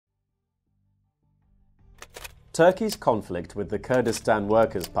Turkey's conflict with the Kurdistan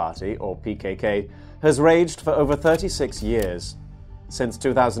Workers' Party, or PKK, has raged for over 36 years. Since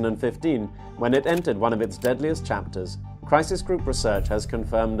 2015, when it entered one of its deadliest chapters, Crisis Group research has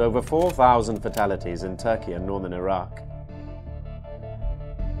confirmed over 4,000 fatalities in Turkey and northern Iraq.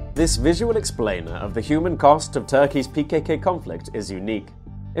 This visual explainer of the human cost of Turkey's PKK conflict is unique.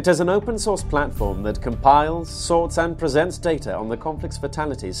 It is an open-source platform that compiles, sorts and presents data on the conflict's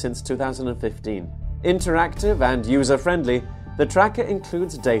fatalities since 2015. Interactive and user-friendly, the tracker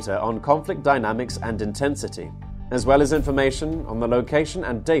includes data on conflict dynamics and intensity, as well as information on the location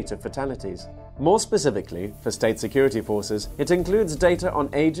and date of fatalities. More specifically, for state security forces, it includes data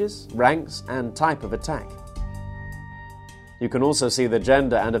on ages, ranks, and type of attack. You can also see the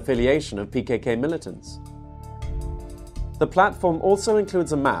gender and affiliation of PKK militants. The platform also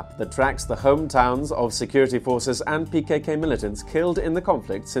includes a map that tracks the hometowns of security forces and PKK militants killed in the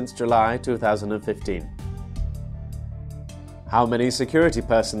conflict since July 2015. How many security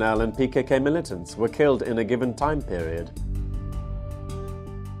personnel and PKK militants were killed in a given time period?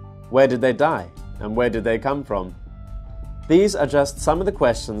 Where did they die, and where did they come from? These are just some of the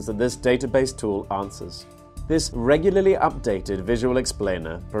questions that this database tool answers. This regularly updated visual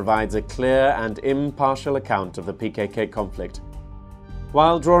explainer provides a clear and impartial account of the PKK conflict,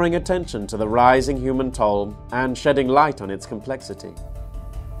 while drawing attention to the rising human toll and shedding light on its complexity.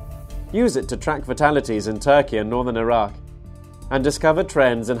 Use it to track fatalities in Turkey and northern Iraq, and discover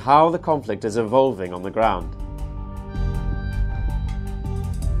trends in how the conflict is evolving on the ground.